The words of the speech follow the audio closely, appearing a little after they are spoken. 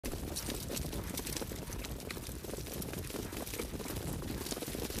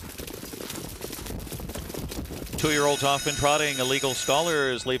Two-year-old off and trotting. Illegal Scholar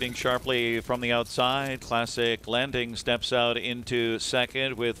is leaving sharply from the outside. Classic Landing steps out into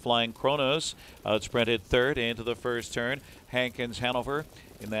second with Flying Kronos. Outsprinted third into the first turn. Hankins Hanover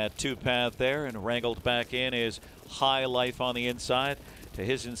in that two-path there, and wrangled back in is High Life on the inside. To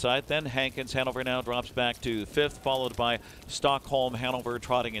his inside, then Hankins Hanover now drops back to fifth, followed by Stockholm Hanover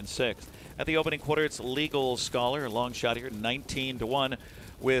trotting in sixth. At the opening quarter, it's Legal Scholar, long shot here, 19-1.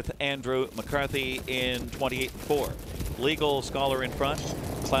 With Andrew McCarthy in 28-4. Legal Scholar in front.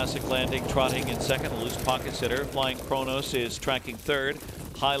 Classic Landing trotting in second. A loose pocket sitter. Flying Kronos is tracking third.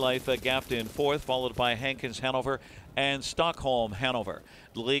 High Life gapped in fourth, followed by Hankins Hanover and Stockholm Hanover.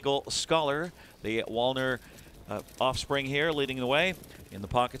 Legal Scholar, the Wallner offspring here, leading the way. In the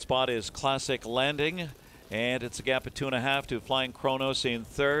pocket spot is Classic Landing. And it's a gap of 2.5 to Flying Kronos in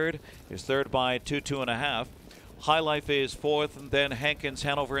third. Is third by 2.5. High Life is fourth, and then Hankins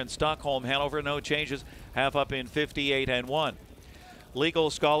Hanover and Stockholm Hanover. No changes, half up in 58-1.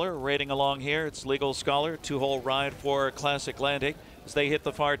 Legal Scholar rating along here. It's Legal Scholar, two-hole ride for Classic Landing as they hit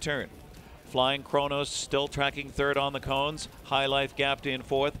the far turn. Flying Kronos still tracking third on the cones. High Life gapped in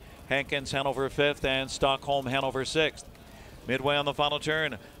fourth. Hankins Hanover fifth and Stockholm Hanover sixth. Midway on the final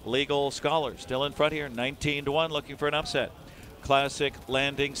turn, Legal Scholar still in front here, 19-1, looking for an upset. Classic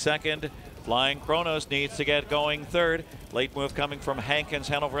Landing second. Flying Kronos needs to get going third. Late move coming from Hankins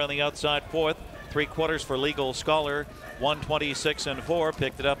Hanover on the outside fourth. 3/4 for Legal Scholar. 126-4.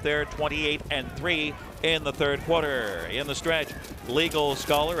 Picked it up there. 28-3 in the third quarter. In the stretch, Legal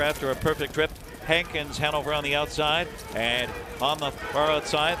Scholar after a perfect trip. Hankins Hanover on the outside, and on the far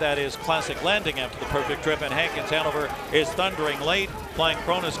outside, that is Classic Landing after the perfect trip, and Hankins Hanover is thundering late. Flying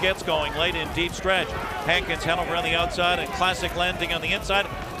Kronos gets going late in deep stretch. Hankins Hanover on the outside and Classic Landing on the inside.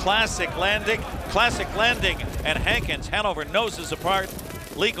 Classic Landing, and Hankins Hanover noses apart.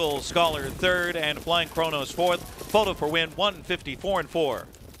 Legal Scholar third and Flying Kronos fourth. Photo for win, 154-4.